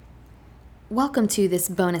Welcome to this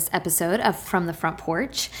bonus episode of From the Front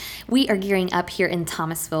Porch. We are gearing up here in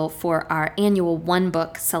Thomasville for our annual One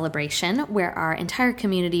Book celebration, where our entire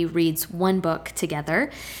community reads one book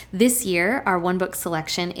together. This year, our one book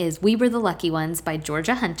selection is We Were the Lucky Ones by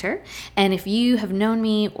Georgia Hunter. And if you have known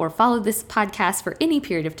me or followed this podcast for any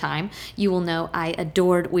period of time, you will know I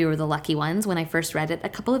adored We Were the Lucky Ones when I first read it a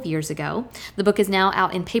couple of years ago. The book is now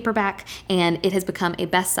out in paperback, and it has become a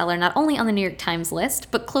bestseller not only on the New York Times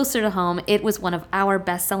list, but closer to home, it was one of our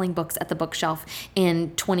best-selling books at the bookshelf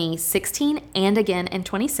in 2016 and again in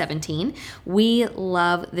 2017. We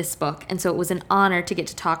love this book, and so it was an honor to get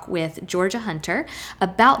to talk with Georgia Hunter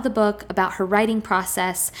about the book, about her writing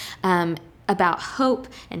process, about hope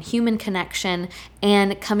and human connection,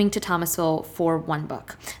 and coming to Thomasville for one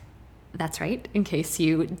book. That's right. In case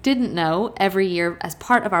you didn't know, every year as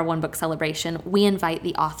part of our One Book celebration, we invite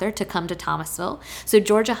the author to come to Thomasville. So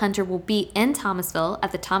Georgia Hunter will be in Thomasville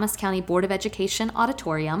at the Thomas County Board of Education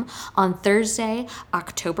Auditorium on Thursday,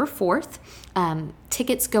 October 4th.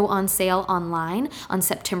 Tickets go on sale online on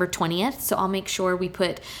September 20th, so I'll make sure we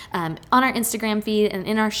put on our Instagram feed and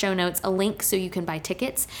in our show notes a link so you can buy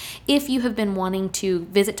tickets. If you have been wanting to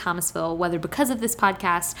visit Thomasville, whether because of this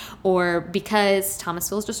podcast or because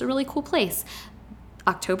Thomasville is just a really cool place,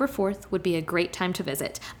 October 4th would be a great time to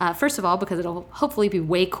visit. First of all, because it'll hopefully be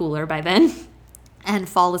way cooler by then. And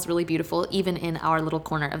fall is really beautiful, even in our little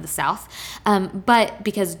corner of the South. But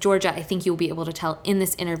because Georgia, I think you'll be able to tell in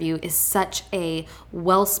this interview, is such a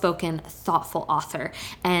well-spoken, thoughtful author.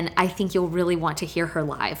 And I think you'll really want to hear her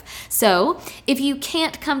live. So if you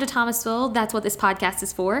can't come to Thomasville, that's what this podcast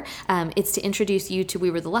is for. It's to introduce you to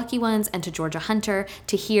We Were the Lucky Ones and to Georgia Hunter,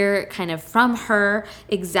 to hear kind of from her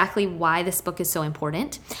exactly why this book is so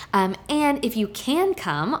important. And if you can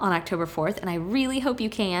come on October 4th, and I really hope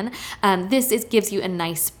you can, gives you a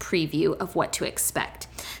nice preview of what to expect.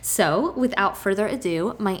 So, without further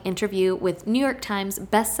ado, my interview with New York Times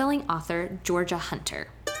bestselling author Georgia Hunter.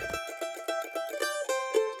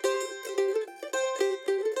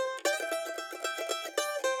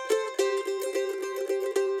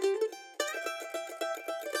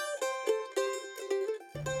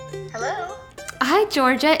 Hello. Hi,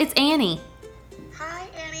 Georgia. It's Annie. Hi,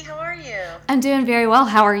 Annie. How are you? I'm doing very well.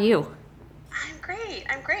 How are you? I'm great.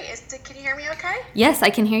 Can you hear me okay? Yes, I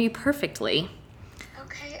can hear you perfectly.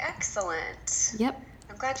 Okay, excellent. Yep.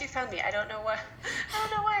 I'm glad you found me. I don't know why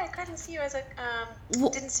I couldn't see you as a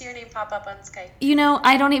didn't see your name pop up on Skype. You know,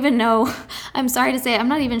 I don't even know. I'm sorry to say, I'm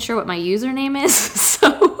not even sure what my username is.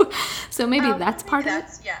 So maybe that's part of it.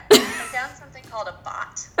 Yeah. I found something called a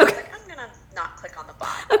bot. Okay. I was like, I'm gonna not click on the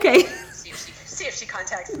bot. Okay. See if she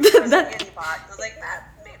contacts me. Any bot. I was like,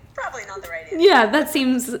 probably not the right answer. Yeah, that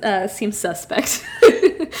seems suspect.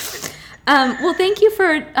 Well, thank you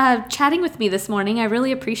for chatting with me this morning. I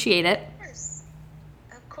really appreciate it.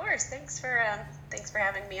 Of course. Thanks for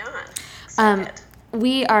having me on.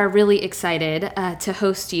 We are really excited to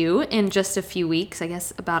host you in just a few weeks, I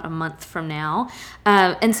guess about a month from now.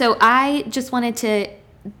 And so I just wanted to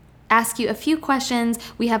ask you a few questions.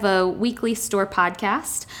 We have a weekly store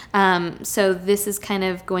podcast. So this is kind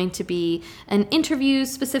of going to be an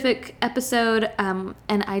interview-specific episode. And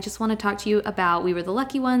I just want to talk to you about We Were the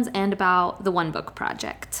Lucky Ones and about the One Book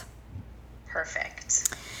Project.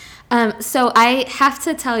 Perfect. So I have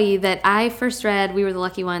to tell you that I first read We Were the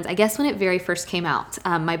Lucky Ones, I guess when it very first came out.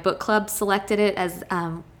 My book club selected it as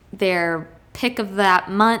their pick of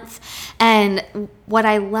that month. And what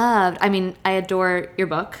I loved, I mean, I adore your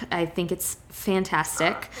book. I think it's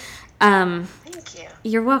fantastic. Thank you.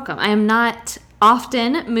 You're welcome. I am not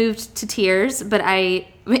often moved to tears, but I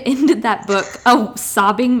ended that book a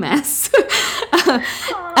sobbing mess.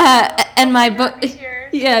 And my book,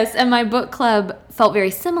 yes, and my book club felt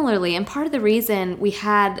very similarly. And part of the reason we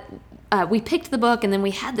picked the book and then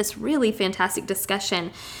we had this really fantastic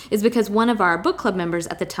discussion is because one of our book club members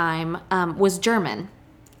at the time was German.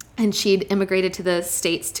 And she'd immigrated to the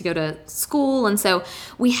States to go to school. And so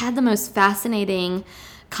we had the most fascinating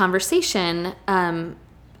conversation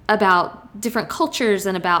about different cultures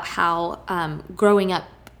and about how growing up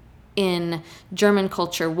in German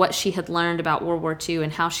culture, what she had learned about World War II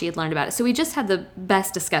and how she had learned about it. So we just had the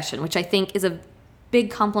best discussion, which I think is a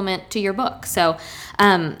big compliment to your book. So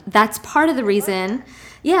that's part of the reason.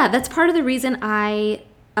 Yeah, that's part of the reason I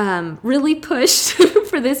really pushed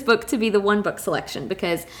for this book to be the One Book selection,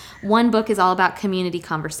 because One Book is all about community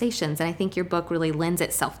conversations, and I think your book really lends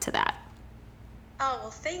itself to that. Oh,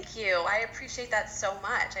 well, thank you. I appreciate that so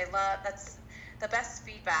much. That's the best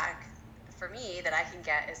feedback for me that I can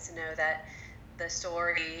get, is to know that the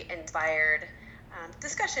story inspired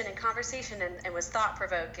discussion and conversation and was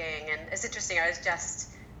thought-provoking. And it's interesting, I was just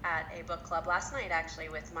at a book club last night, actually,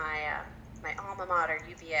 with my alma mater,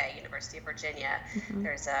 UVA, University of Virginia. Mm-hmm.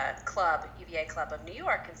 There's a club, UVA Club of New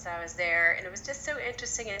York, and so I was there, and it was just so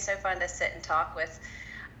interesting and so fun to sit and talk with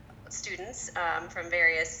students from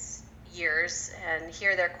various years and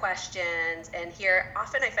hear their questions, and hear,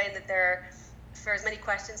 often I find that for as many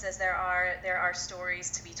questions as there are stories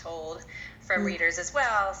to be told from readers as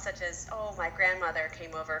well, such as, oh, my grandmother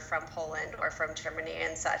came over from Poland or from Germany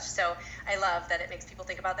and such. So I love that it makes people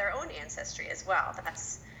think about their own ancestry as well.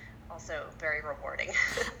 That's also very rewarding.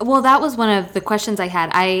 Well, that was one of the questions I had.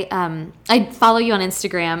 I follow you on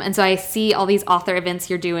Instagram, and so I see all these author events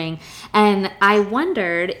you're doing, and I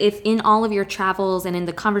wondered if in all of your travels and in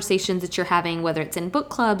the conversations that you're having, whether it's in book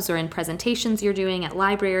clubs or in presentations you're doing at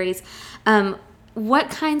libraries, what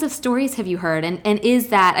kinds of stories have you heard? And is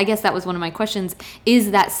that, I guess that was one of my questions,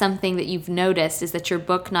 is that something that you've noticed, is that your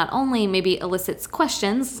book not only maybe elicits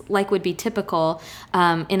questions like would be typical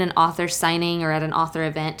in an author signing or at an author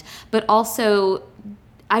event, but also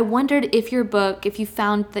I wondered if you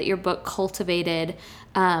found that your book cultivated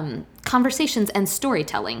conversations and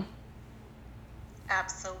storytelling.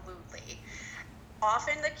 Absolutely.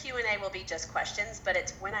 Often the Q&A will be just questions, but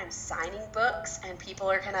it's when I'm signing books and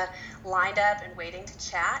people are kind of lined up and waiting to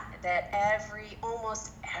chat that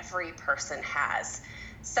almost every person has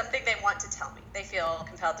something they want to tell me. They feel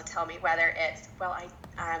compelled to tell me, whether it's, well,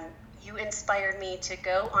 you inspired me to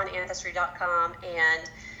go on Ancestry.com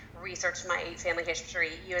and research my family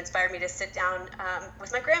history. You inspired me to sit down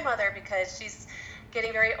with my grandmother because she's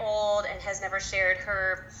getting very old and has never shared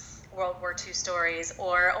her World War II stories,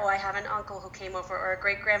 or, oh, I have an uncle who came over, or a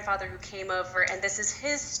great-grandfather who came over, and this is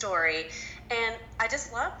his story. And I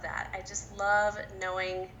just love that. I just love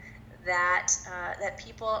knowing that that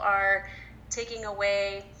people are taking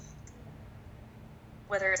away,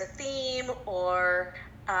 whether it's a theme or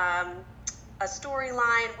a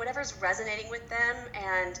storyline, whatever's resonating with them,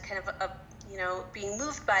 and kind of being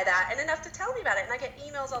moved by that, and enough to tell me about it. And I get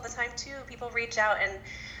emails all the time too. People reach out and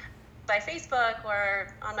by Facebook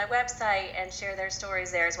or on my website and share their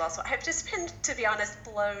stories there as well. So I've just been, to be honest,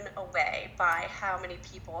 blown away by how many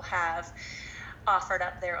people have offered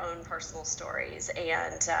up their own personal stories,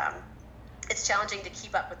 and it's challenging to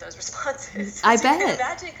keep up with those responses. I bet. You can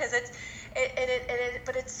imagine, because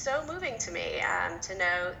but it's so moving to me to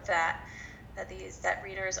know that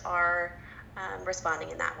readers are responding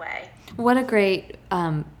in that way. What a great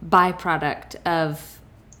byproduct of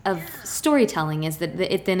storytelling is that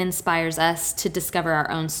it then inspires us to discover our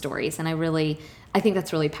own stories. And I think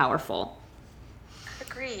that's really powerful.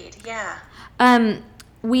 Agreed. Yeah.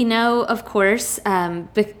 We know, of course,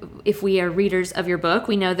 if we are readers of your book,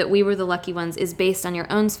 we know that We Were the Lucky Ones is based on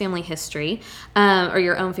your own family history, or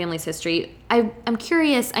your own family's history. I'm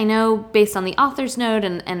curious, I know based on the author's note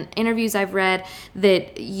and interviews I've read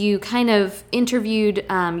that you kind of interviewed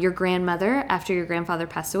your grandmother after your grandfather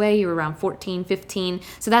passed away. You were around 14, 15.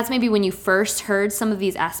 So that's maybe when you first heard some of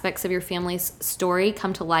these aspects of your family's story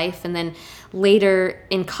come to life. And then later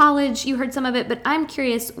in college, you heard some of it. But I'm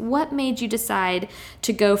curious, what made you decide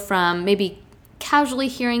to go from maybe casually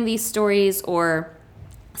hearing these stories or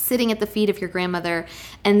sitting at the feet of your grandmother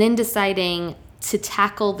and then deciding to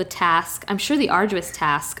tackle the task, I'm sure the arduous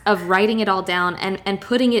task, of writing it all down and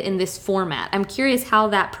putting it in this format? I'm curious how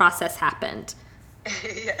that process happened.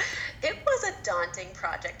 Yeah. It was a daunting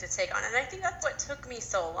project to take on, and I think that's what took me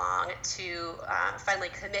so long to finally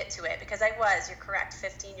commit to it, because you're correct,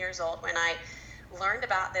 15 years old when I learned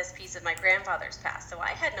about this piece of my grandfather's past. So I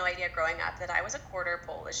had no idea growing up that I was a quarter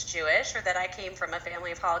Polish Jewish, or that I came from a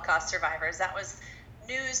family of Holocaust survivors. That was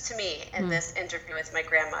news to me in this interview with my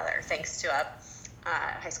grandmother, thanks to a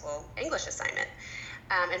high school English assignment.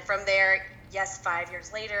 And from there, yes, 5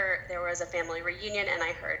 years later, there was a family reunion, and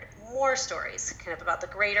I heard more stories kind of about the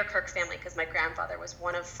greater Kirk family, because my grandfather was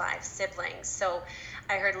one of 5 siblings. So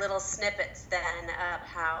I heard little snippets then of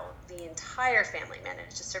how the entire family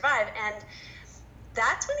managed to survive. And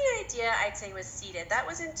that's when the idea, I'd say, was seeded. That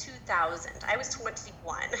was in 2000. I was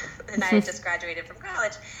 21, and I had just graduated from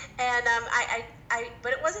college. And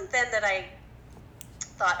but it wasn't then that I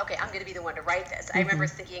thought, okay, I'm going to be the one to write this. I remember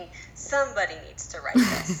thinking, somebody needs to write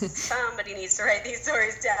this. Somebody needs to write these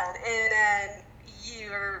stories down. And then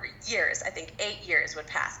years, I think 8 years would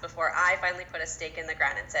pass before I finally put a stake in the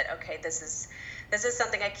ground and said, okay, this is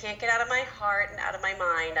something I can't get out of my heart and out of my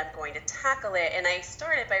mind. I'm going to tackle it. And I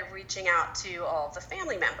started by reaching out to all of the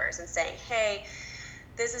family members and saying, hey,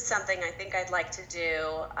 this is something I think I'd like to do.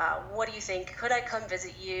 What do you think? Could I come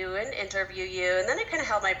visit you and interview you? And then I kind of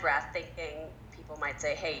held my breath, thinking people might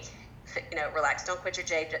say, hey, relax, don't quit your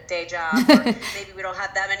day job. Or maybe we don't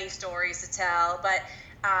have that many stories to tell. But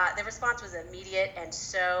the response was immediate and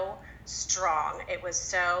so strong. It was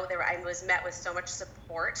so I was met with so much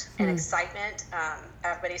support and excitement.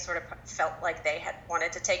 Everybody sort of felt like they had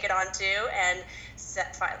wanted to take it on too, and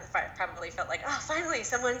probably felt like, oh, finally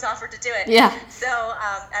someone's offered to do it. Yeah. So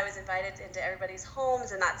I was invited into everybody's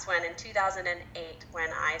homes, and that's when in 2008 when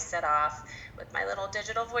I set off with my little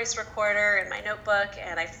digital voice recorder and my notebook,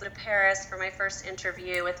 and I flew to Paris for my first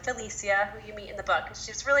interview with Felicia, who you meet in the book.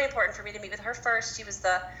 She was really important for me to meet with her first. She was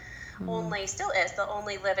still is the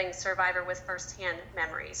only living survivor with firsthand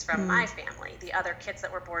memories from my family. The other kids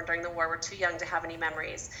that were born during the war were too young to have any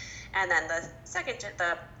memories. And then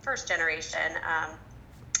the first generation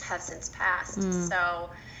have since passed. So,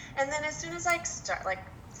 and then as soon as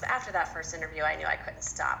after that first interview, I knew I couldn't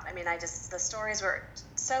stop. I mean, the stories were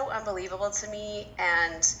so unbelievable to me,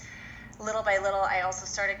 and little by little, I also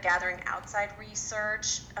started gathering outside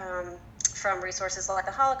research from resources like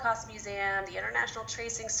the Holocaust Museum, the International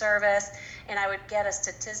Tracing Service, and I would get a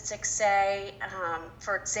statistic say,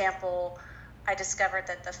 for example, I discovered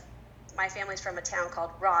that my family's from a town called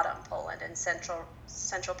Radom, Poland, in central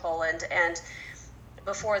Poland, and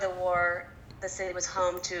before the war, the city was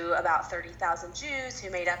home to about 30,000 Jews who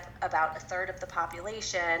made up about a third of the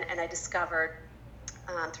population, and I discovered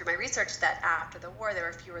through my research that after the war there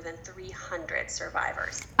were fewer than 300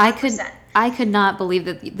 survivors. I could not believe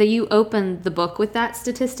that you opened the book with that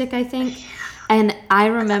statistic, I think. Yeah. And I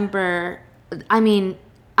remember, I mean,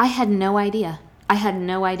 I had no idea.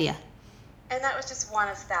 And that was just one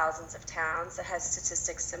of thousands of towns that has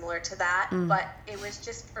statistics similar to that. But it was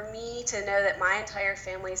just for me to know that my entire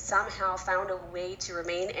family somehow found a way to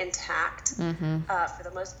remain intact for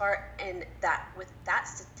the most part. And that with that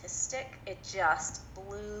statistic, it just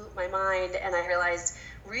blew my mind. And I realized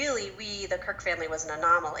really the Kirk family was an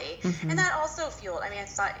anomaly. And that also fueled, I mean, I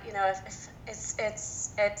thought, if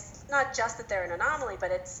it's not just that they're an anomaly,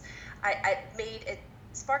 but it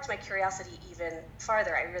sparked my curiosity even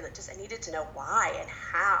farther. I needed to know why and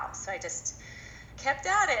how. So I just kept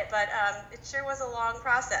at it, but it sure was a long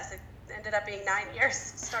process. It ended up being 9 years,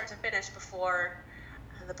 start to finish, before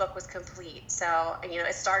the book was complete. So,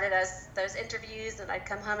 it started as those interviews, and I'd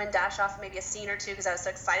come home and dash off maybe a scene or two because I was so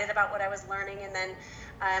excited about what I was learning. And then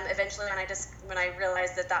eventually when I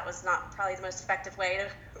realized that was not probably the most effective way to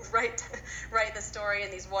write the story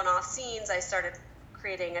in these one-off scenes, I started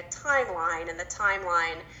creating a timeline, and the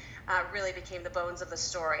timeline really became the bones of the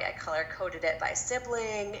story. I color-coded it by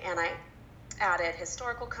sibling, and I added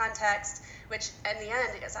historical context, which in the end,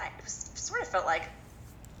 it sort of felt like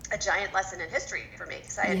a giant lesson in history for me,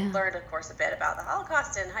 because I had learned, of course, a bit about the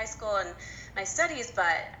Holocaust in high school and my studies,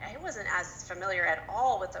 but I wasn't as familiar at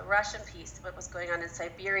all with the Russian piece, what was going on in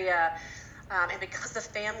Siberia. And because the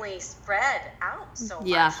family spread out so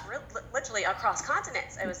much, literally across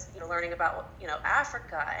continents, I was learning about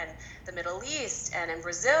Africa and the Middle East and in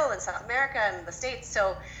Brazil and South America and the States.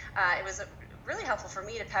 So it was really helpful for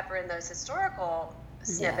me to pepper in those historical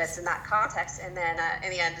snippets in that context, and then in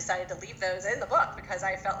the end decided to leave those in the book because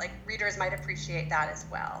I felt like readers might appreciate that as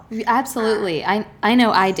well. Absolutely. I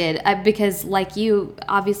know I did, because like you,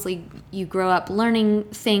 obviously you grow up learning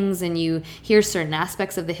things and you hear certain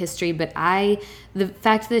aspects of the history, but the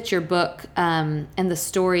fact that your book and the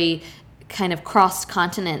story kind of crossed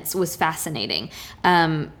continents was fascinating.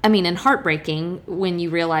 And heartbreaking when you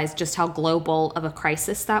realize just how global of a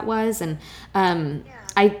crisis that was. And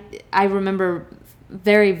I remember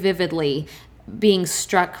very vividly being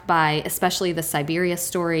struck by especially the Siberia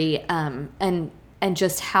story, and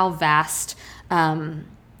just how vast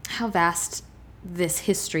this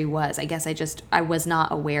history was. I guess I was not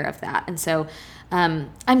aware of that. And so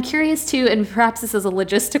I'm curious too, and perhaps this is a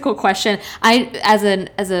logistical question. As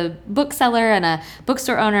a bookseller and a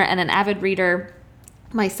bookstore owner and an avid reader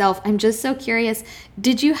myself, I'm just so curious,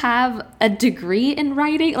 did you have a degree in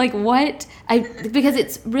writing? Because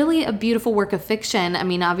it's really a beautiful work of fiction. I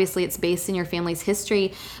mean, obviously it's based in your family's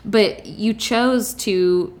history, but you chose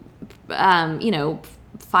to,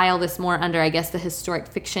 file this more under, I guess, the historic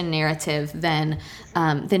fiction narrative than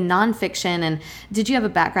nonfiction. And did you have a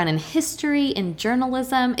background in history, in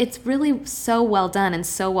journalism? It's really so well done and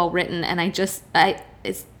so well written. And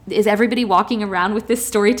is everybody walking around with this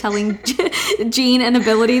storytelling gene and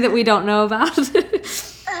ability that we don't know about?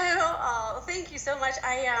 Oh, thank you so much.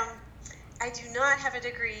 I do not have a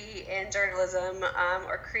degree in journalism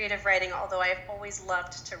or creative writing, although I've always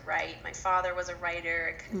loved to write. My father was a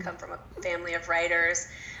writer. I come from a family of writers.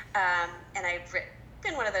 And I've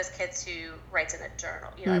been one of those kids who writes in a journal.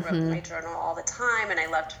 I wrote in my journal all the time, and I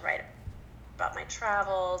love to write about my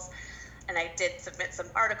travels. and I did submit some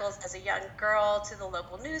articles as a young girl to the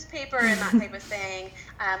local newspaper and that type of thing.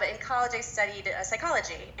 But in college, I studied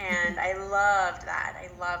psychology, and I loved that. I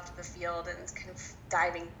loved the field and kind of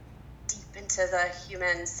diving deep into the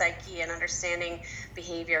human psyche and understanding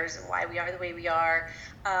behaviors and why we are the way we are.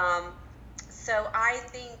 So I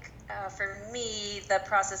think for me, the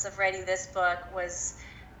process of writing this book was,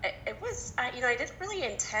 I didn't really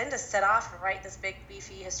intend to set off and write this big,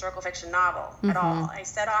 beefy historical fiction novel at all. I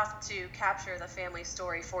set off to capture the family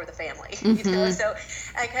story for the family, So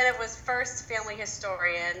I kind of was first family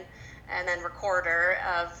historian and then recorder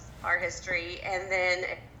of our history, and then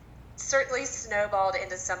it certainly snowballed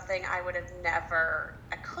into something I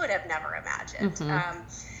could have never imagined.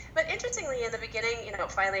 But interestingly, in the beginning,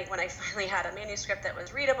 when I finally had a manuscript that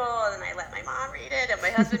was readable, and then I let my mom read it, and my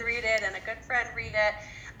husband read it, and a good friend read it,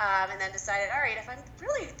 and then decided, all right, if I'm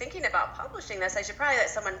really thinking about publishing this, I should probably let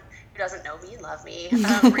someone who doesn't know me and love me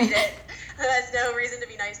read it, who has no reason to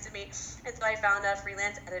be nice to me. And so I found a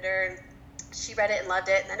freelance editor, and she read it and loved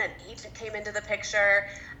it, and then an agent came into the picture.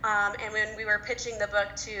 And when we were pitching the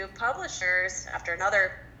book to publishers after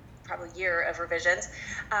another probably year of revisions,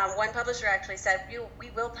 one publisher actually said, we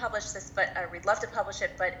will publish this, but we'd love to publish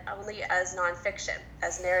it, but only as nonfiction,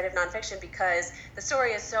 as narrative nonfiction, because the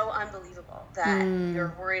story is so unbelievable that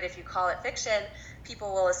you're worried if you call it fiction,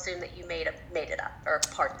 people will assume that you made it up, or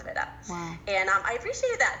part of it up. Wow. And I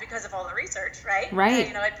appreciated that because of all the research, right? Right.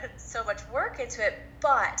 And, I put so much work into it,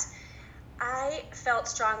 but I felt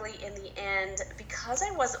strongly in the end, because I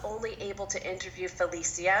was only able to interview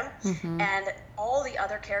Felicia, and all the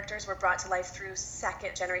other characters were brought to life through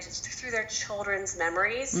second generations, through their children's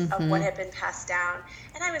memories of what had been passed down.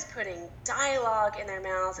 And I was putting dialogue in their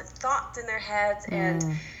mouths and thoughts in their heads, and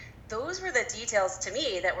those were the details to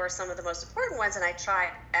me that were some of the most important ones, and I tried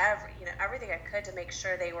everything I could to make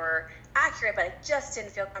sure they were accurate, but I just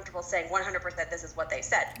didn't feel comfortable saying 100% this is what they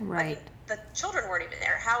said. Right. I mean, the children weren't even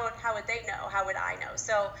there. How would they know? How would I know?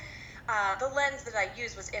 So the lens that I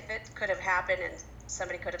used was, if it could have happened and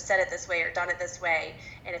somebody could have said it this way or done it this way,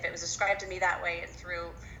 and if it was described to me that way, and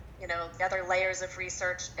through the other layers of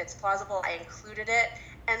research, it's plausible, I included it.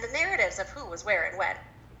 And the narratives of who was where and when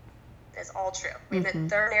is all true. I mean,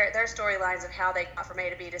 their storylines of how they got from A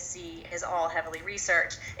to B to C is all heavily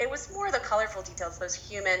researched. It was more the colorful details, those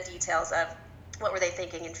human details of what were they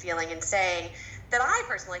thinking and feeling and saying, that I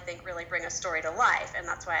personally think really bring a story to life. And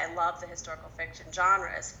that's why I love the historical fiction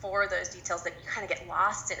genres, for those details that you kind of get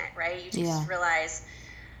lost in it, right? You just realize,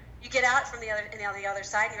 you get out from the other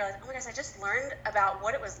side and you realize, oh my gosh, I just learned about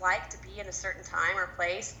what it was like to be in a certain time or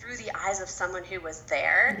place through the eyes of someone who was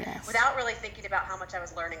there, without really thinking about how much I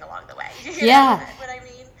was learning along the way. You know what I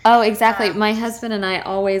mean? Oh, exactly. My husband and I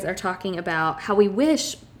always are talking about how we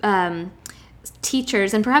wish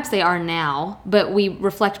teachers, and perhaps they are now, but we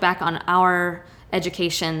reflect back on our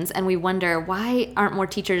educations and we wonder, why aren't more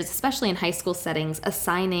teachers, especially in high school settings,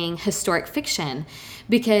 assigning historic fiction?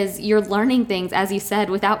 Because you're learning things, as you said,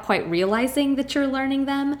 without quite realizing that you're learning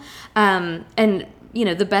them. And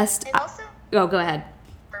the best. And also, go ahead.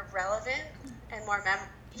 More relevant and more and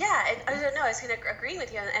I don't know, I was going to agree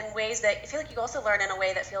with you in ways that I feel like you also learn in a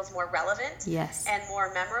way that feels more relevant and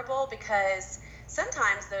more memorable, because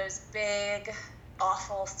sometimes those big,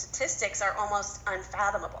 awful statistics are almost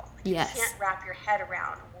unfathomable. You can't wrap your head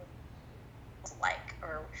around what it was like,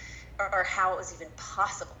 or how it was even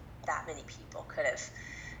possible that many people could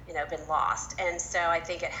have been lost. And so I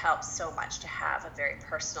think it helps so much to have a very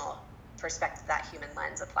personal perspective, that human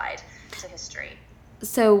lens applied to history.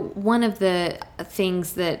 So one of the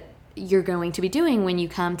things that you're going to be doing when you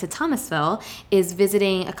come to Thomasville is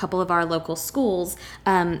visiting a couple of our local schools,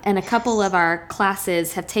 and a couple of our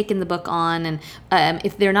classes have taken the book on, and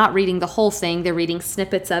if they're not reading the whole thing, they're reading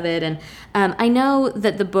snippets of it. And I know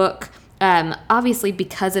that the book, obviously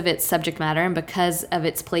because of its subject matter and because of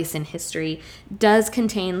its place in history, does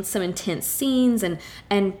contain some intense scenes,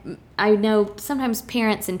 and I know sometimes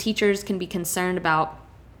parents and teachers can be concerned about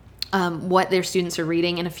what their students are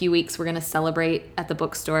reading. In a few weeks, we're going to celebrate at the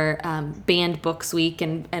bookstore Banned Books Week,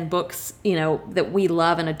 and books that we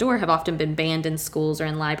love and adore have often been banned in schools or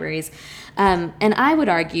in libraries. And I would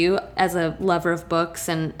argue, as a lover of books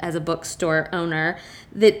and as a bookstore owner,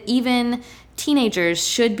 that even teenagers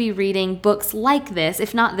should be reading books like this,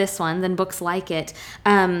 if not this one, then books like it.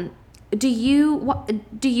 Do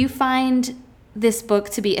you find this book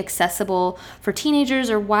to be accessible for teenagers,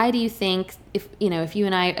 or why do you think, if you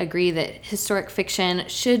and I agree that historic fiction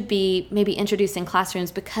should be maybe introduced in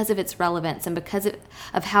classrooms because of its relevance and because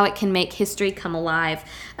of how it can make history come alive,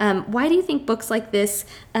 why do you think books like this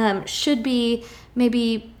should be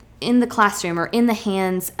maybe in the classroom or in the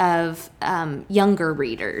hands of younger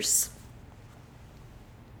readers?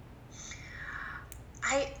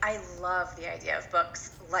 I love the idea of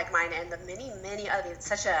books like mine and the many other. It's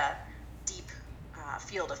such a deep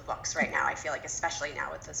field of books right now. I feel like, especially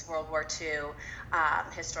now with this World War II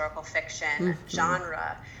historical fiction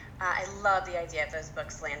genre. I love the idea of those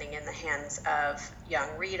books landing in the hands of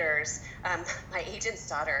young readers. My agent's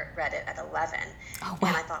daughter read it at 11, Oh, wow.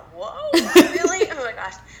 and I thought, whoa, really? Oh my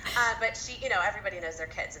gosh. But she, everybody knows their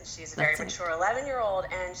kids, and she's a very mature 11-year-old,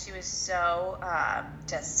 and she was so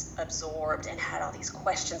just absorbed and had all these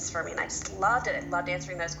questions for me, and I just loved it. I loved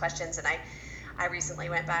answering those questions, and I recently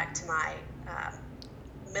went back to my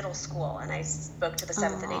middle school, and I spoke to the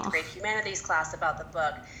 7th and 8th grade humanities class about the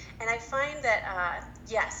book. And I find that,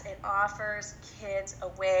 yes, it offers kids a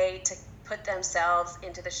way to put themselves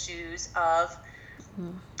into the shoes of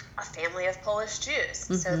a family of Polish Jews.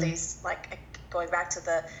 So these, like, going back to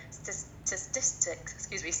the statistics,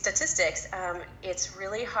 it's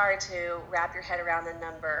really hard to wrap your head around the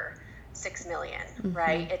number 6 million,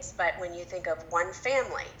 right? But when you think of one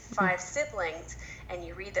family, 5 siblings, and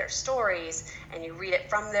you read their stories and you read it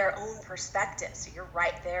from their own perspective, so you're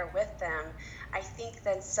right there with them, I think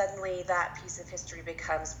then suddenly that piece of history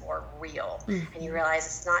becomes more real, and you realize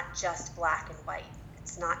it's not just black and white.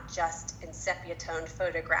 It's not just in sepia-toned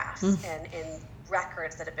photographs and in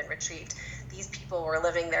records that have been retrieved. These people were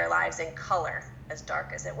living their lives in color, as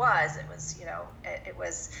dark as it was. It was, it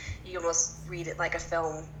was, you almost read it like a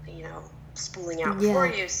film, spooling out before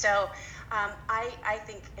you. So I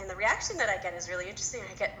think, and the reaction that I get is really interesting.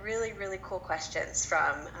 I get really, really cool questions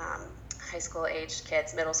from high school aged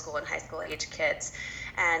kids, middle school and high school aged kids.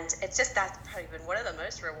 And it's just, that's probably been one of the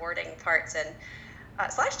most rewarding parts and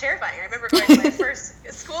 / terrifying. I remember going to my first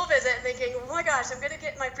school visit and thinking, oh my gosh, I'm going to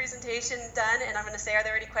get my presentation done and I'm going to say, are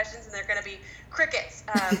there any questions? And they're going to be crickets.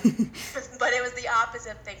 But it was the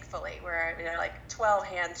opposite, thankfully, where, like 12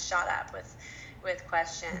 hands shot up with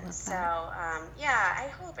questions. So, I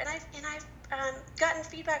hope, and I've gotten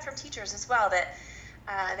feedback from teachers as well that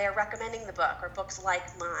they're recommending the book or books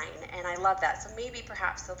like mine, and I love that. So maybe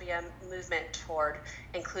perhaps there'll be a movement toward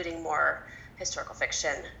including more historical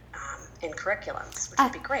fiction in curriculums, which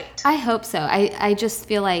would be great. I hope so. I just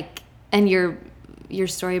feel like, and your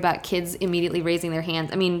story about kids immediately raising their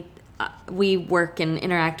hands, I mean, we work and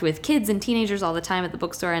interact with kids and teenagers all the time at the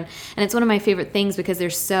bookstore, and it's one of my favorite things because they're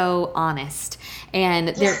so honest,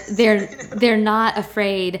 and they're not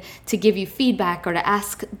afraid to give you feedback or to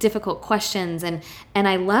ask difficult questions, and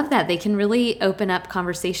I love that they can really open up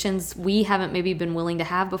conversations we haven't maybe been willing to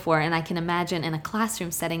have before, and I can imagine in a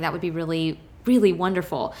classroom setting that would be really, really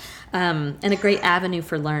wonderful, and a great avenue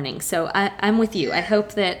for learning. So I'm with you. I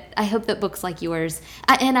hope that books like yours,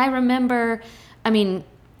 and I remember,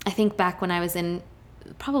 I think back when I was in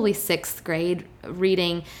probably 6th grade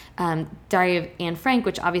reading Diary of Anne Frank,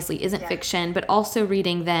 which obviously isn't fiction, but also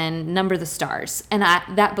reading then Number the Stars. And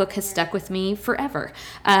that book has stuck with me forever.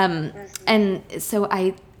 And so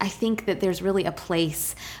I think that there's really a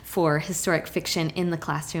place for historic fiction in the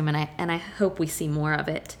classroom, and I hope we see more of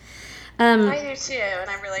it. I do too, and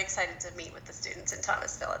I'm really excited to meet with the students in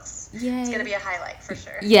Thomasville. It's going to be a highlight for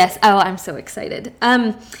sure. Yes. Oh, I'm so excited.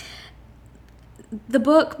 The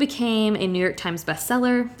book became a New York Times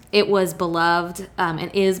bestseller. It was beloved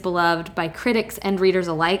and is beloved by critics and readers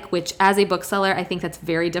alike, which as a bookseller, I think that's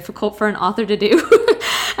very difficult for an author to do.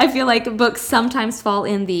 I feel like books sometimes fall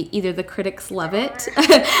in either the critics love it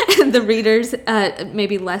and the readers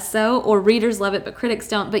maybe less so, or readers love it but critics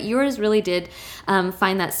don't. But yours really did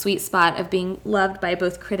find that sweet spot of being loved by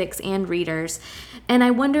both critics and readers. And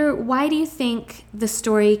I wonder, why do you think the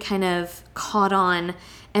story kind of caught on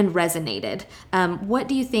and resonated? What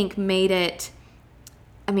do you think made it?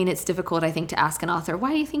 I mean, it's difficult, I think, to ask an author,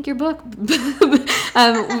 why do you think your book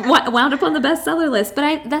wound up on the bestseller list?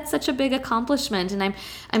 But that's such a big accomplishment, and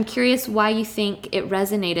I'm curious why you think it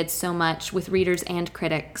resonated so much with readers and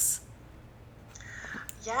critics.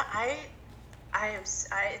 Yeah, I am.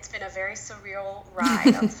 It's been a very surreal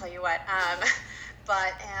ride. I'll tell you what.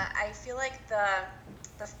 But I feel like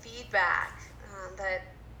the feedback that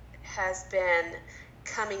has been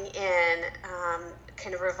coming in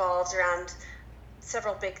kind of revolves around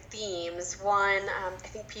several big themes. One, I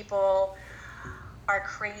think people are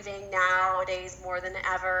craving nowadays more than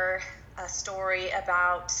ever a story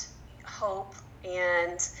about hope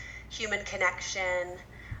and human connection,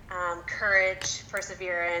 courage,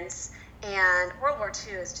 perseverance, and World War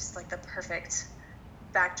II is just like the perfect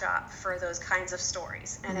backdrop for those kinds of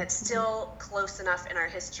stories. And it's still close enough in our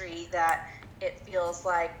history that it feels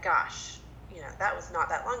like, gosh, that was not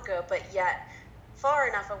that long ago, but yet far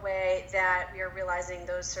enough away that we are realizing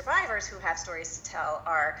those survivors who have stories to tell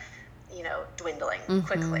are, dwindling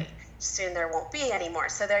quickly. soon there won't be anymore.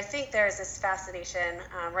 So I think there's this fascination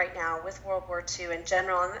right now with World War II in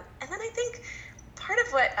general. And then I think part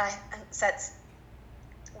of what sets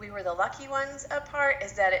We Were the Lucky Ones apart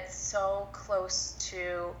is that it's so close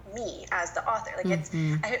to me as the author. Like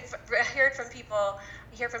I hear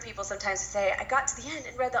from people sometimes say, I got to the end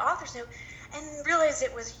and read the author's note and realized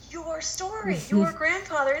it was your story, your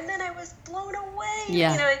grandfather, and then I was blown away.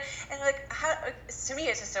 Yeah. And like, to me,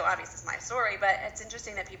 it's just so obvious it's my story, but it's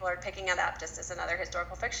interesting that people are picking it up just as another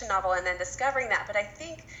historical fiction novel and then discovering that. But I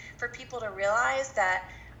think for people to realize that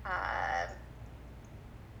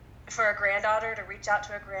for a granddaughter to reach out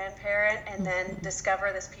to a grandparent and then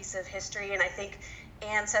discover this piece of history, and I think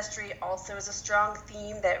ancestry also is a strong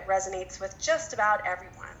theme that resonates with just about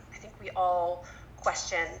everyone. I think we all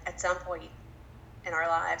question at some point in our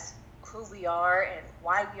lives who we are and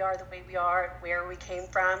why we are the way we are and where we came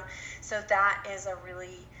from. So that is a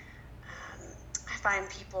really, I find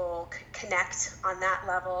people connect on that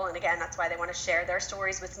level, and again, that's why they want to share their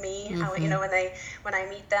stories with me. When I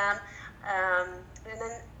meet them, and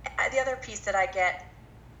then the other piece that I get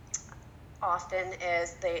often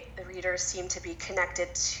is the readers seem to be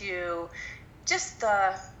connected to just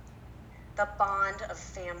the bond of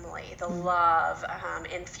family, the love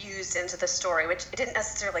infused into the story, which I didn't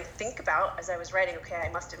necessarily think about as I was writing. Okay, I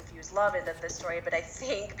must infuse love into this story, but I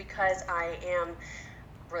think because I am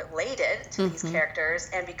related to these characters,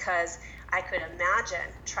 and because I could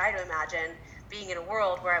try to imagine being in a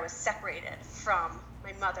world where I was separated from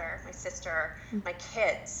my mother, my sister, my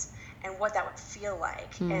kids, and what that would feel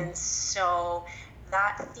like. And so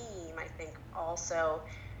that theme, I think, also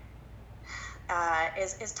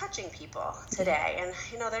is touching people today. And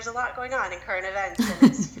there's a lot going on in current events,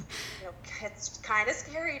 and it's kind of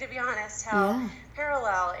scary, to be honest, how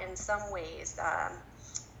parallel in some ways,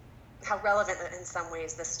 how relevant in some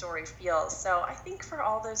ways this story feels. So I think for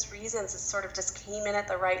all those reasons, it sort of just came in at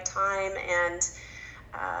the right time, and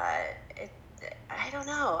I don't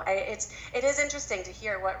know. It is interesting to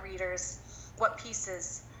hear what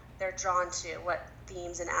pieces they're drawn to, what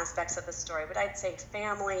themes and aspects of the story. But I'd say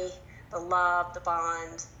family, the love, the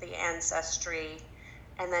bond, the ancestry,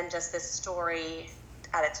 and then just this story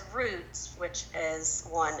at its roots, which is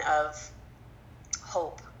one of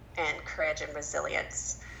hope and courage and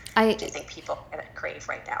resilience. I do think people crave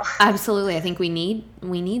right now. Absolutely. I think we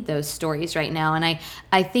need those stories right now. And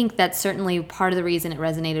I think that's certainly part of the reason it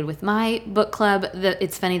resonated with my book club.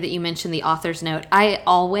 It's funny that you mentioned the author's note. I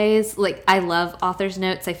love author's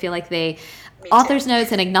notes. I feel like author's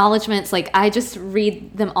notes and acknowledgments, like I just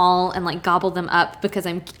read them all and like gobble them up because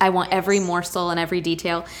I want every morsel and every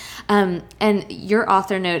detail. And your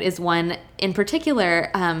author note is one in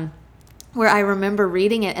particular, where I remember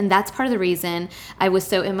reading it, and that's part of the reason I was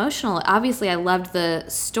so emotional. Obviously, I loved the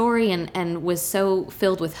story and was so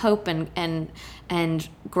filled with hope and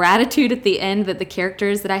gratitude at the end that the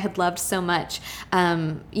characters that I had loved so much,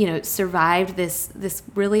 survived this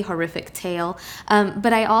really horrific tale.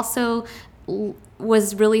 But I also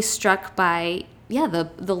was really struck by,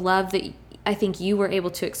 the love that I think you were able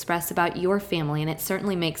to express about your family, and it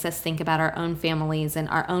certainly makes us think about our own families and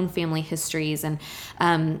our own family histories. And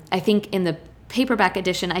I think in the paperback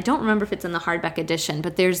edition, I don't remember if it's in the hardback edition,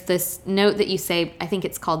 but there's this note that you say, I think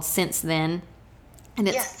it's called Since Then. And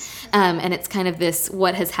it's and it's kind of this,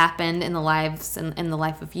 what has happened in the lives and in the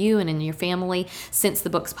life of you and in your family since the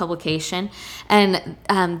book's publication. And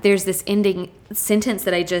there's this ending sentence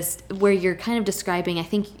that where you're kind of describing, I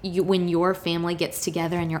think, when your family gets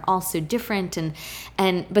together and you're all so different,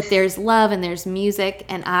 but there's love and there's music,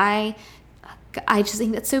 and I just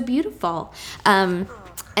think that's so beautiful.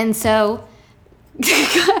 And so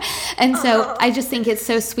I just think it's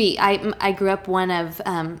so sweet. I grew up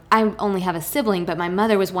I only have a sibling, but my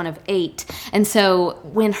mother was one of 8. And so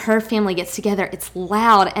when her family gets together, it's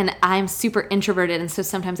loud, and I'm super introverted. And so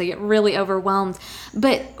sometimes I get really overwhelmed,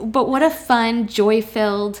 but what a fun,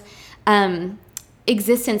 joy-filled,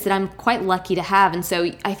 existence that I'm quite lucky to have. And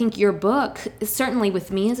so I think your book, certainly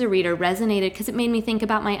with me as a reader, resonated because it made me think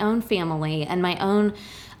about my own family and my own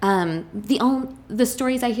the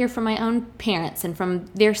stories I hear from my own parents and from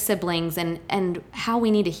their siblings, and how we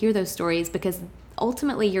need to hear those stories, because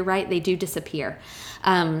ultimately, you're right, they do disappear.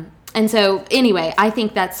 And so anyway, I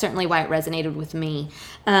think that's certainly why it resonated with me.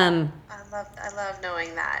 I love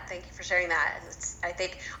knowing that. Thank you for sharing that. And I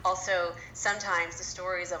think also sometimes the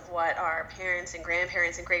stories of what our parents and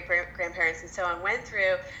grandparents and great grandparents and so on went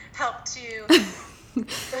through help to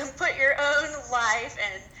put your own life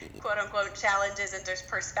and quote unquote challenges into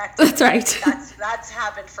perspective. That's right. That's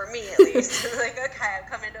happened for me, at least. Like, okay, I've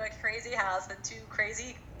come into a crazy house with two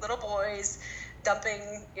crazy little boys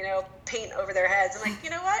dumping, paint over their heads. I'm like, you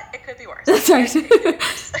know what? It could be worse. That's right.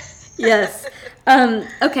 Yes.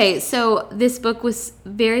 Okay, so this book was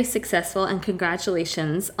very successful, and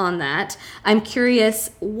congratulations on that. I'm curious,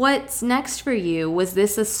 what's next for you? Was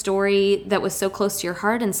this a story that was so close to your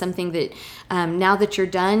heart and something that now that you're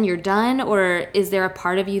done? Or is there a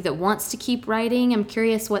part of you that wants to keep writing? I'm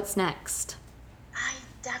curious what's next. I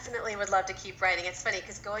definitely would love to keep writing. It's funny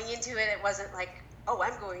because going into it, it wasn't like, oh,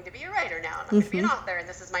 I'm going to be a writer now, and I'm going to be an author, and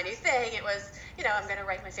this is my new thing. It was, I'm going to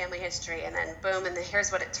write my family history, and then boom, and then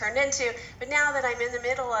here's what it turned into. But now that I'm in the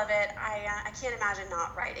middle of it, I can't imagine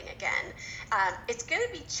not writing again. It's going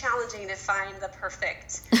to be challenging to find the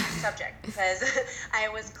perfect subject because I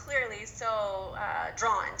was clearly so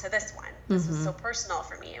drawn to this one. This was so personal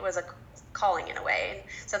for me. It was a calling in a way,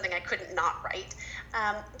 and something I couldn't not write.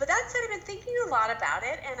 But that said, I've been thinking a lot about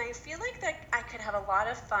it, and I feel like that I could have a lot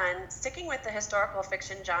of fun sticking with the historical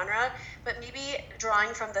fiction genre, but maybe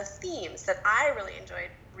drawing from the themes that I really enjoyed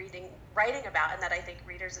writing about, and that I think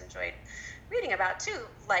readers enjoyed reading about too,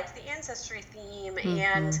 like the ancestry theme.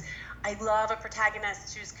 And I love a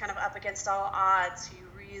protagonist who's kind of up against all odds, who you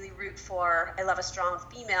really root for. I love a strong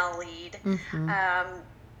female lead.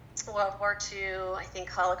 World War II, I think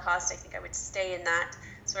Holocaust, I think I would stay in that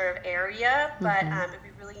sort of area, but it'd be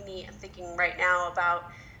really neat. I'm thinking right now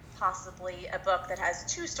about possibly a book that has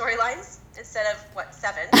 2 storylines instead of,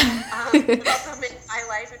 7. It'll also make my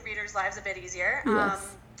life and readers' lives a bit easier.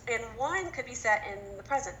 Yes. And one could be set in the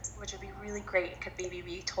present, which would be really great. It could maybe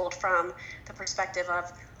be told from the perspective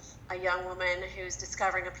of a young woman who's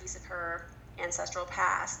discovering a piece of her ancestral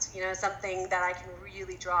past, something that I can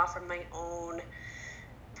really draw from my own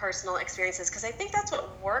personal experiences, because I think that's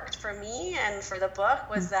what worked for me and for the book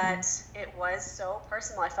was that it was so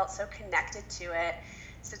personal. I felt so connected to it.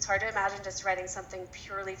 So it's hard to imagine just writing something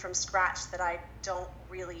purely from scratch that I don't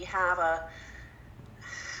really have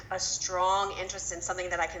a strong interest in, something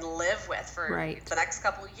that I can live with for the next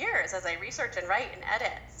couple of years as I research and write and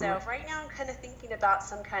edit. So right now I'm kind of thinking about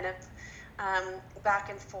some kind of back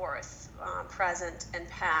and forth, present and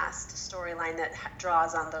past storyline that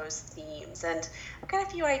draws on those themes. And I've got a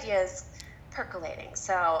few ideas percolating,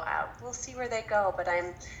 so we'll see where they go. But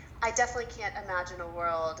I definitely can't imagine a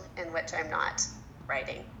world in which I'm not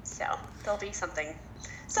writing. So there'll be something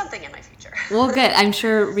in my future. Well, good. I'm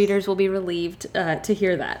sure readers will be relieved to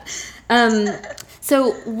hear that.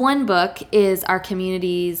 So One Book is our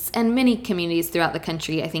communities, and many communities throughout the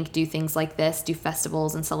country, I think, do things like this, do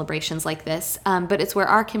festivals and celebrations like this. But it's where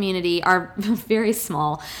our community, our very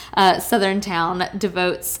small southern town,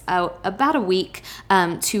 devotes about a week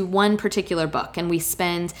to one particular book. And we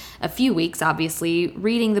spend a few weeks, obviously,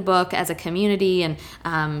 reading the book as a community, and,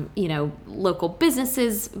 local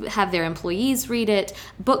businesses have their employees read it,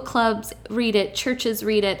 book clubs read it, churches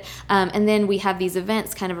read it, and then we have these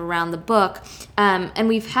events kind of around the book. And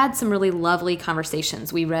we've had some really lovely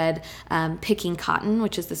conversations. We read Picking Cotton,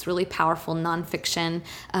 which is this really powerful nonfiction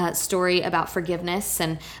story about forgiveness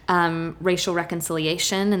and racial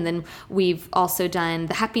reconciliation. And then we've also done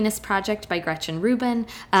The Happiness Project by Gretchen Rubin.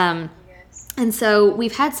 And so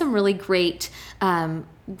we've had some really great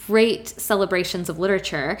celebrations of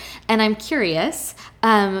literature. And I'm curious,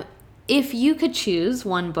 if you could choose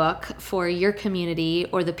one book for your community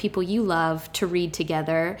or the people you love to read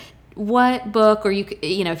together, what book, or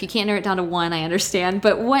if you can't narrow it down to one, I understand,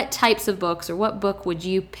 but what types of books or what book would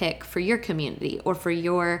you pick for your community or for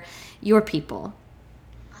your people?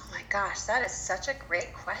 Oh my gosh, that is such a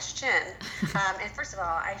great question. And first of all,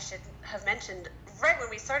 I should have mentioned right when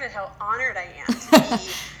we started how honored I am to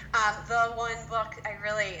be the one book.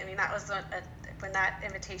 That was when that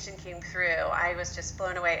invitation came through, I was just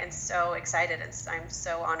blown away and so excited, and I'm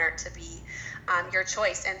so honored to be your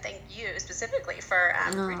choice, and thank you specifically for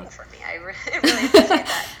reading for me. I really appreciate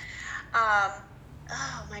that.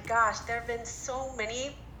 Oh my gosh, there have been so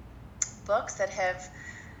many books that have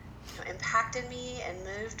impacted me and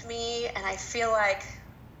moved me, and I feel like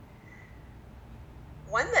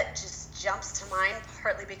one that just jumps to mind,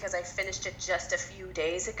 partly because I finished it just a few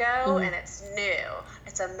days ago, and it's new.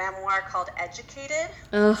 It's a memoir called Educated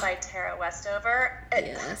by Tara Westover.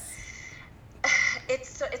 Yes.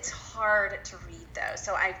 It's hard to read though,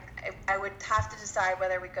 so I would have to decide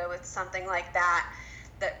whether we go with something like that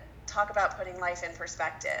talk about putting life in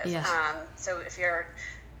perspective. Yeah. So if you're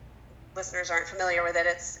listeners aren't familiar with it,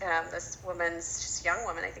 it's this woman's, she's a young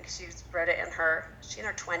woman. I think she wrote it in her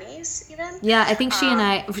 20s even. Yeah, I think she and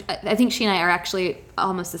I are actually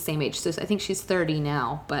almost the same age. So I think she's 30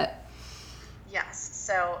 now, but. Yes.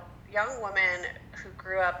 So young woman who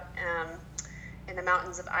grew up in the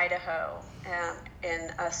mountains of Idaho in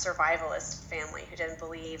a survivalist family who didn't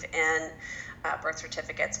believe in birth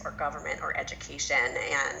certificates or government or education.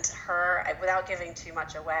 And her, without giving too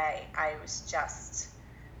much away, I was just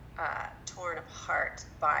torn apart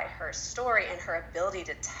by her story and her ability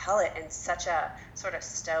to tell it in such a sort of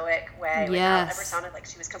stoic way without ever sounding like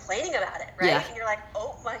she was complaining about it, right? Yeah. And you're like,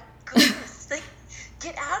 oh my goodness, like,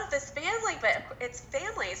 get out of this family, but it's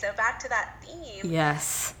family. So back to that theme.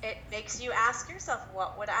 Yes. It makes you ask yourself,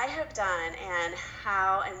 what would I have done, and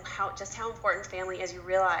how important family is, you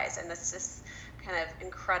realize. And this is kind of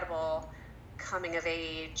incredible coming of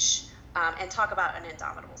age. And talk about an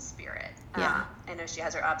indomitable spirit. Yeah. I know she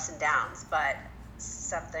has her ups and downs, but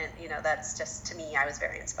something, that's just, to me, I was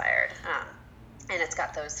very inspired. And it's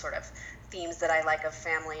got those sort of themes that I like of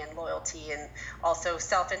family and loyalty, and also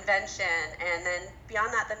self-invention. And then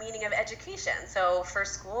beyond that, the meaning of education. So for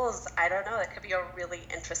schools, I don't know, that could be a really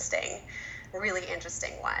interesting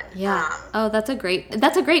one. Yeah. That's a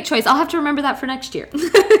great choice. I'll have to remember that for next year. Yeah,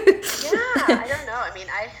 I don't know. I mean,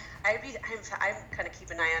 I'm kind of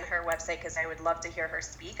keep an eye on her website because I would love to hear her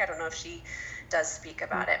speak. I don't know if she does speak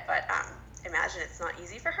about it, but imagine it's not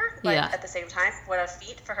easy for her. But at the same time, what a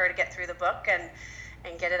feat for her to get through the book and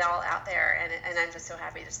get it all out there. And I'm just so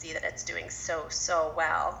happy to see that it's doing so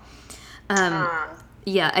well.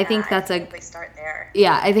 I think start there.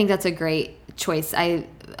 Yeah, I think that's a great choice.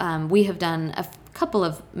 We have done a couple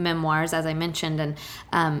of memoirs, as I mentioned, and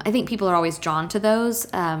I think people are always drawn to those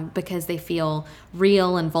because they feel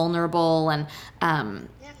real and vulnerable, and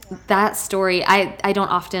that story, I don't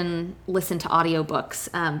often listen to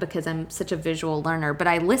audiobooks because I'm such a visual learner, but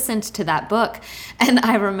I listened to that book, and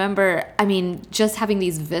I remember, just having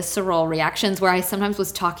these visceral reactions where I sometimes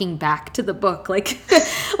was talking back to the book, like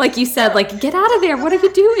you said, like, get out of there, what are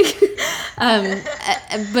you doing?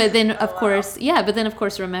 But then of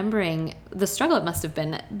course remembering the struggle it must have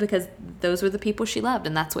been, because those were the people she loved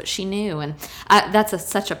and that's what she knew, and that's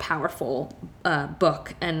such a powerful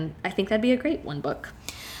book, and I think that'd be a great book.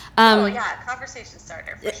 Conversation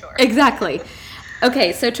starter for sure. Exactly.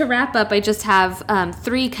 Okay, so to wrap up, I just have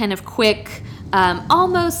 3 kind of quick,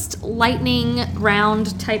 almost lightning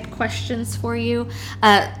round type questions for you.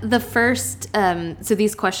 The first, so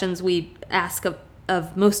these questions we ask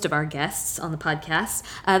of most of our guests on the podcast.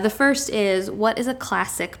 The first is, what is a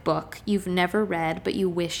classic book you've never read but you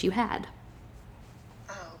wish you had?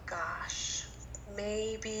 Oh gosh,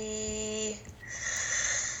 maybe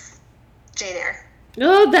Jane Eyre.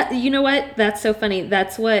 Oh, you know what? That's so funny.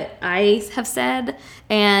 That's what I have said,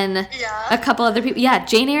 and a couple other people. Yeah,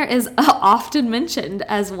 Jane Eyre is often mentioned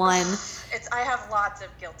as one. I have lots of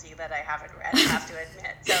guilty that I haven't read, I have to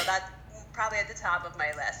admit. So that's probably at the top of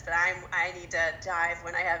my list. But I need to dive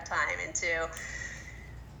when I have time into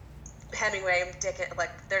Hemingway, Dickens.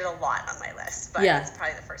 Like, there's a lot on my list, but it's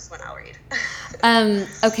probably the first one I'll read.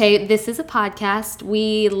 Okay, this is a podcast.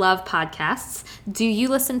 We love podcasts. Do you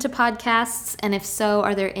listen to podcasts? And if so,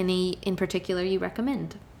 are there any in particular you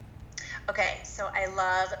recommend? Okay, so I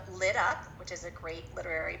love Lit Up, which is a great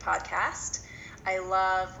literary podcast.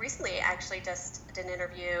 Recently actually just did an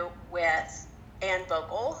interview with Anne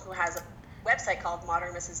Bogle, who has a website called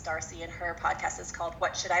Modern Mrs. Darcy, and her podcast is called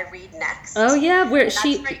What Should I Read Next? Oh yeah,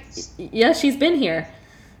 she's been here.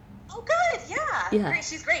 Oh good, yeah. Great,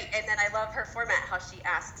 she's great. And then I love her format, how she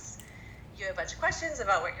asks you a bunch of questions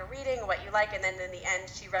about what you're reading, what you like, and then in the end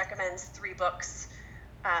she recommends 3 books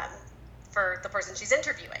for the person she's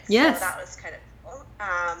interviewing. Yes. So that was kind of cool.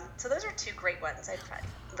 So those are 2 great ones I'd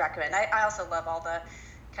recommend. I also love all the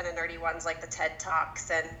kind of nerdy ones like the TED Talks,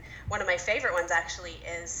 and one of my favorite ones actually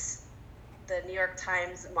is the New York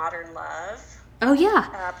Times Modern Love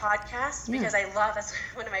podcast, because I love, that's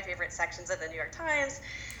one of my favorite sections of the New York Times,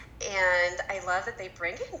 and I love that they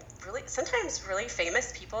bring in sometimes really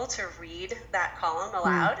famous people to read that column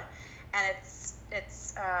aloud, and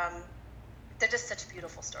it's they're just such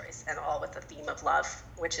beautiful stories, and all with the theme of love,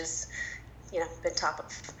 which is been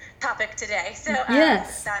topic today. So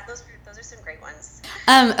those are some great ones.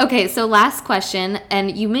 Okay, so last question,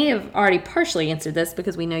 and you may have already partially answered this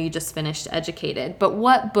because we know you just finished Educated, but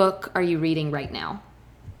what book are you reading right now?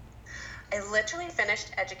 I literally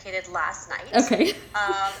finished Educated last night. Okay.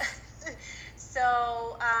 So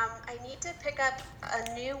I need to pick up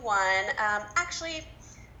a new one. Actually,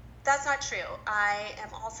 that's not true. I am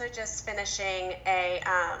also just finishing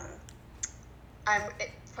I'm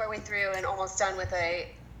partway through and almost done with a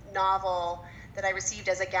novel that I received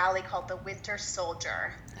as a galley called The Winter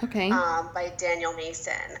Soldier. Okay. By Daniel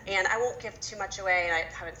Mason. And I won't give too much away, and I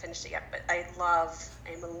haven't finished it yet, but I'm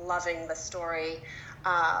loving the story.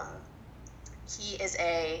 He is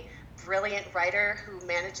a brilliant writer who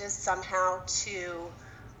manages somehow to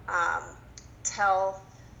tell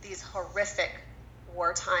these horrific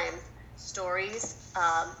wartime stories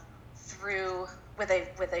with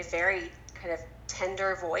a very kind of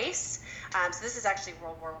tender voice. So this is actually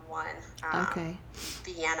World War I,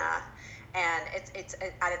 Vienna, and it's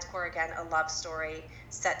at its core again a love story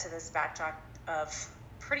set to this backdrop of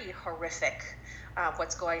pretty horrific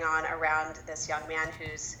what's going on around this young man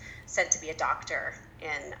who's sent to be a doctor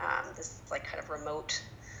in this like kind of remote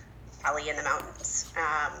valley in the mountains,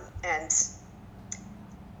 and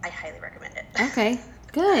I highly recommend it. Okay,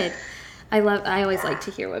 good. I always like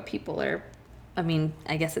to hear what people are. I mean,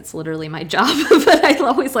 I guess it's literally my job, but I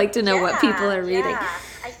always like to know what people are reading. Yeah.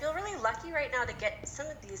 I feel really lucky right now to get some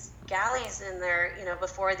of these galleys in there,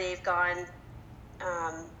 before they've gone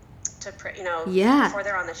before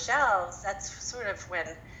they're on the shelves. That's sort of when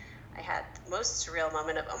I had the most surreal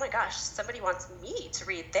moment of, oh my gosh, somebody wants me to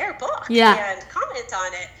read their book and comment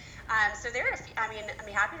on it. So there are a few,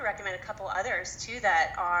 I'm happy to recommend a couple others too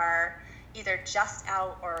that are either just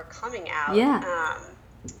out or coming out. Yeah.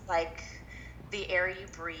 Like The Air You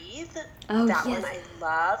Breathe. Oh, that yes. one I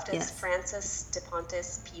loved. It's Yes. Frances de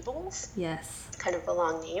Pontes Peebles. Yes. Kind of a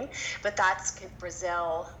long name, but that's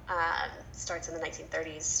Brazil. Starts in the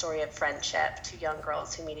 1930s. Story of friendship. Two young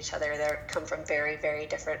girls who meet each other. They come from very, very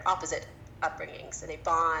different, opposite upbringings, and they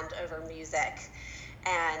bond over music.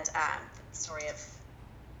 And story of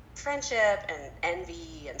friendship and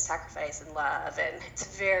envy and sacrifice and love, and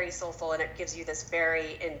it's very soulful, and it gives you this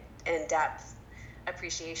very in-depth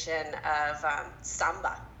appreciation of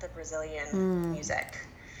samba, the Brazilian music,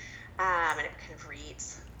 and it kind of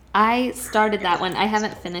reads. I started that one. I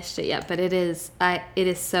haven't finished it yet, but it is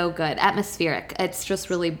so good. Atmospheric. It's just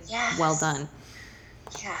really well done.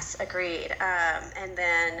 Yes, agreed. And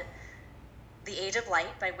then The Age of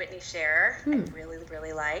Light by Whitney Scherer, I really,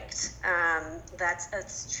 really liked.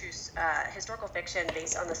 That's true historical fiction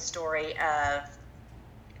based on the story of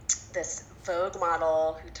this Vogue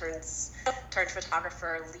model who turned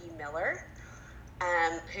photographer, Lee Miller.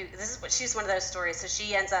 She's one of those stories. So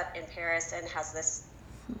she ends up in Paris and has this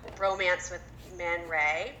romance with Man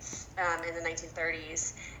Ray in the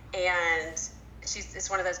 1930s, and it's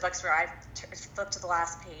one of those books where I flipped to the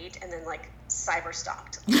last page and then like cyber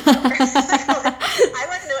stalked. I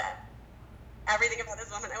want to know everything about this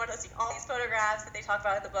woman. I want to see all these photographs that they talk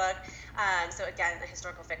about in the book. So again, the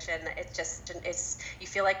historical fiction, it's you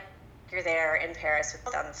feel like you're there in Paris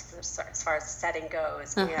with them as far as setting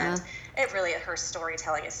goes, and it really, her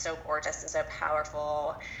storytelling is so gorgeous and so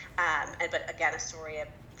powerful. But again, a story of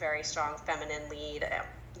very strong feminine lead,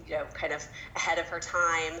 kind of ahead of her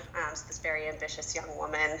time. So this very ambitious young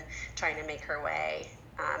woman trying to make her way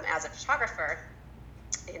as a photographer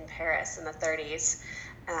in Paris in the 30s.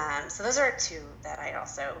 So those are two that I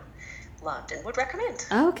also loved and would recommend.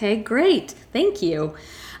 Okay, great. Thank you.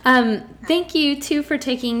 Thank you, too, for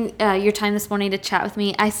taking your time this morning to chat with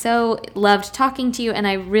me. I so loved talking to you, and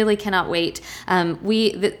I really cannot wait.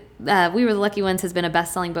 We Were the Lucky Ones has been a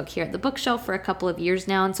best-selling book here at the bookshelf for a couple of years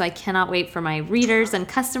now, and so I cannot wait for my readers and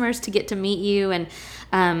customers to get to meet you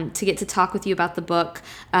and to get to talk with you about the book.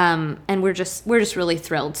 And we're just really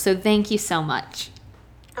thrilled. So thank you so much.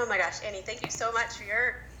 Oh my gosh, Annie, thank you so much for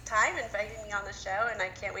your time inviting me on the show, and I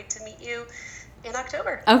can't wait to meet you in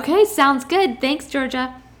October. Okay, sounds good. Thanks,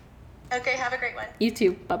 Georgia. Okay, have a great one. You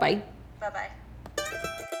too. Bye-bye. Bye-bye.